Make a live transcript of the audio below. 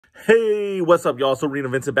Hey, what's up, y'all? So Arena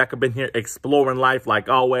Vincent back up in here exploring life like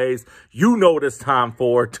always. You know what it's time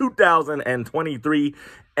for 2023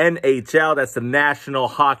 NHL. That's the National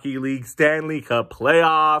Hockey League Stanley Cup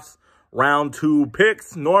playoffs. Round 2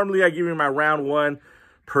 picks. Normally, I give you my round 1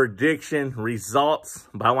 prediction results,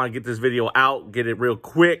 but I want to get this video out, get it real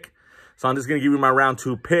quick. So I'm just going to give you my round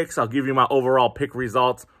 2 picks. I'll give you my overall pick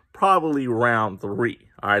results, probably round 3.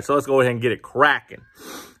 All right, so let's go ahead and get it cracking.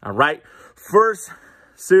 All right, first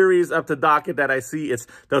series up the docket that I see, it's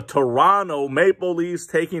the Toronto Maple Leafs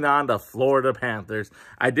taking on the Florida Panthers.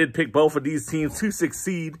 I did pick both of these teams to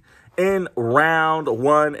succeed in round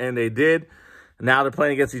 1, and they did. Now they're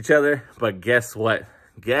playing against each other, but guess what?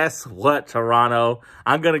 Guess what, Toronto?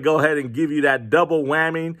 I'm going to go ahead and give you that double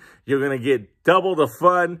whammy. You're going to get double the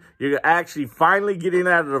fun. You're actually finally getting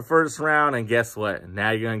out of the first round. And guess what?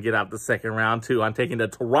 Now you're going to get out the second round, too. I'm taking the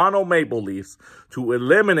Toronto Maple Leafs to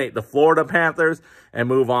eliminate the Florida Panthers and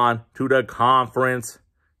move on to the conference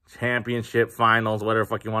championship finals, whatever the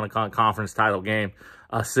fuck you want to call it, conference title game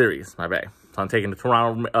series. My bad. So I'm taking the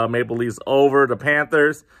Toronto Maple Leafs over the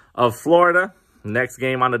Panthers of Florida. Next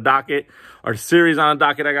game on the docket, or series on the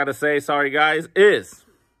docket, I gotta say, sorry guys, is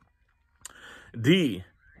the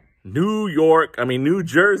New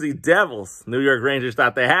Jersey Devils. New York Rangers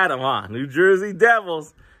thought they had them on. New Jersey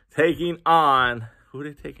Devils taking on, who are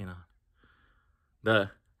they taking on? The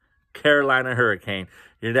Carolina Hurricane.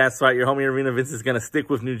 That's right, your homie Arena Vince is gonna stick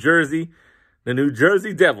with New Jersey. The New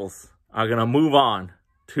Jersey Devils are gonna move on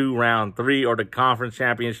to round 3 or the conference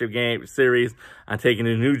championship game series. I'm taking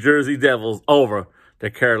the New Jersey Devils over the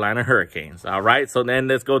Carolina Hurricanes. All right, so then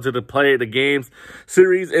let's go to the games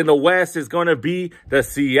series in the West. Is going to be the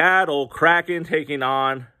Seattle Kraken taking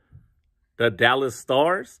on the Dallas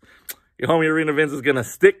Stars. Your homie Arena Vince is going to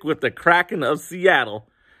stick with the Kraken of Seattle,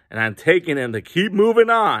 and I'm taking them to keep moving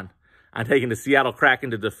on. I'm taking the Seattle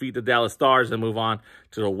Kraken to defeat the Dallas Stars and move on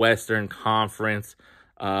to the Western Conference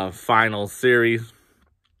Finals series.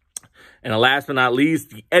 And last but not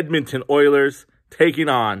least, the Edmonton Oilers taking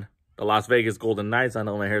on the Las Vegas Golden Knights. I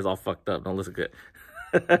know my hair's all fucked up. Don't listen good.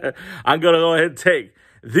 I'm going to go ahead and take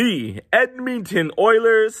the Edmonton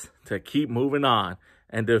Oilers to keep moving on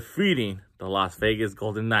and defeating the Las Vegas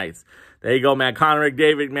Golden Knights. There you go, man. Connor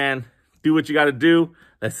McDavid, man. Do what you got to do.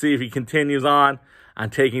 Let's see if he continues on.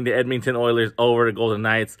 I'm taking the Edmonton Oilers over the Golden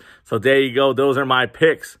Knights. So there you go. Those are my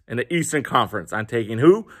picks in the Eastern Conference. I'm taking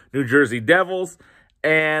who? New Jersey Devils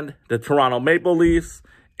and the Toronto Maple Leafs.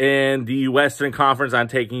 In the Western Conference, I'm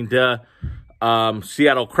taking the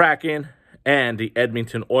Seattle Kraken and the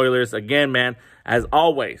Edmonton Oilers. Again, man, as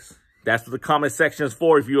always, that's what the comment section is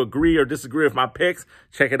for. If you agree or disagree with my picks,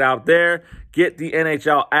 check it out there. Get the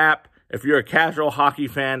NHL app. If you're a casual hockey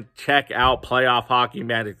fan, check out playoff hockey,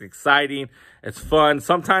 man. It's exciting. It's fun.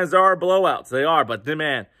 Sometimes there are blowouts. They are. But,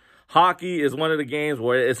 man, hockey is one of the games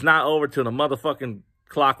where it's not over till the motherfucking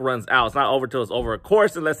clock runs out. It's not over till it's over. Of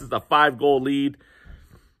course, unless it's a 5-goal lead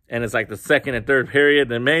and it's like the second and third period,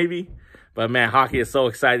 then maybe. But, man, hockey is so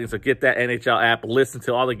exciting. So get that NHL app. Listen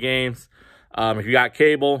to all the games. If you got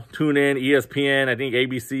cable, tune in. ESPN, I think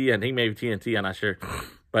ABC, I think maybe TNT. I'm not sure.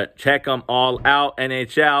 But check them all out.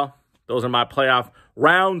 NHL. Those are my playoff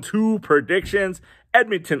round 2 predictions.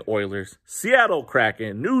 Edmonton Oilers, Seattle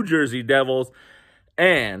Kraken, New Jersey Devils,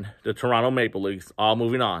 and the Toronto Maple Leafs all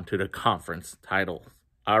moving on to the conference titles.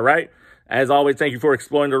 All right. As always, thank you for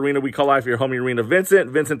exploring the arena we call life. Your homie Arena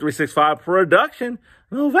Vincent, Vincent365 production.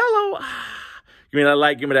 Novello. Give me that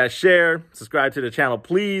like, give me that share. Subscribe to the channel,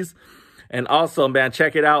 please. And also, man,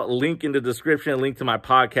 check it out. Link in the description. Link to my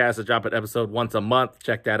podcast. I drop an episode once a month.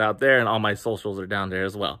 Check that out there. And all my socials are down there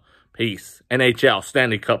as well. Peace. NHL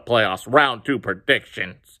Stanley Cup playoffs. Round 2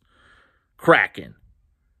 predictions. Kraken.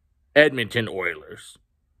 Edmonton Oilers.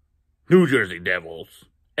 New Jersey Devils.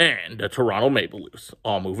 And the Toronto Maple Leafs.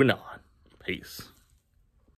 All moving on. Peace.